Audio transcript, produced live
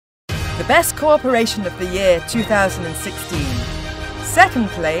the best cooperation of the year 2016. Second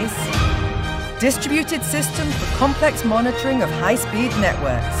place, distributed system for complex monitoring of high-speed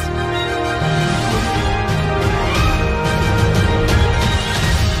networks.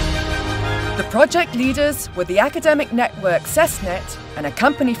 The project leaders were the academic network CESNET and a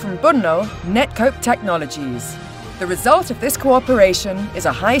company from Brno, Netcope Technologies. The result of this cooperation is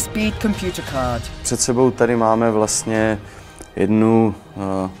a high-speed computer card. Před sebou tady máme vlastně jednu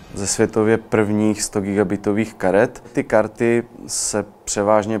ze světově prvních 100 gigabitových karet. Ty karty se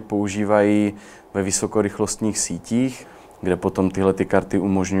převážně používají ve vysokorychlostních sítích, kde potom tyhle karty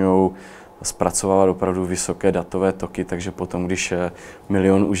umožňují zpracovávat opravdu vysoké datové toky, takže potom, když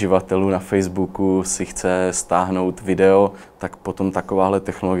milion uživatelů na Facebooku si chce stáhnout video, tak potom takováhle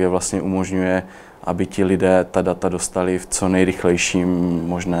technologie vlastně umožňuje, aby ti lidé ta data dostali v co nejrychlejším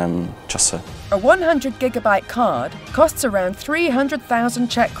možném čase. A 100 gigabyte card costs around 300,000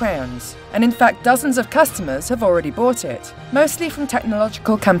 Czech crowns, and in fact dozens of customers have already bought it, mostly from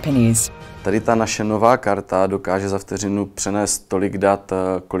technological companies. Tady ta naše nová karta dokáže za vteřinu přenést tolik dat,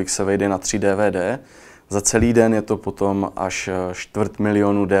 kolik se vejde na 3 DVD. Za celý den je to potom až 250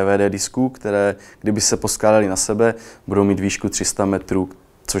 000 DVD disků, které, kdyby se poskládaly na sebe, budou mít výšku 300 metrů,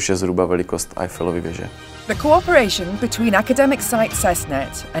 což je zhruba velikost Eiffelovy věže. The cooperation between academic site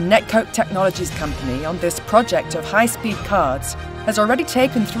CESNET and Netcope Technologies Company on this project of high-speed cards has already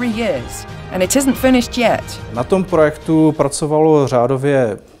taken 3 years, and it isn't finished yet. Na tom projektu pracovalo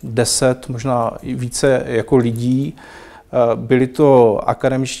řádově 10, možná i více jako lidí. Byli to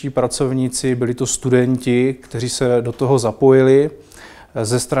akademičtí pracovníci, byli to studenti, kteří se do toho zapojili.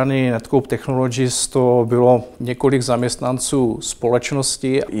 Ze strany Netcope Technologies to bylo několik zaměstnanců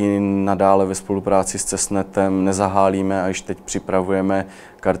společnosti. I nadále ve spolupráci s CESNETem nezahálíme a již teď připravujeme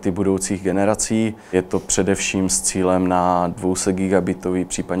karty budoucích generací. Je to především s cílem na 200 gigabitový,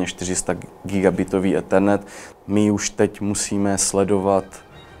 případně 400 gigabitový Ethernet. My už teď musíme sledovat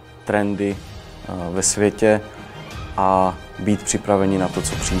trendy ve světě a být připraveni na to,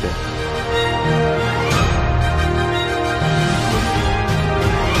 co přijde.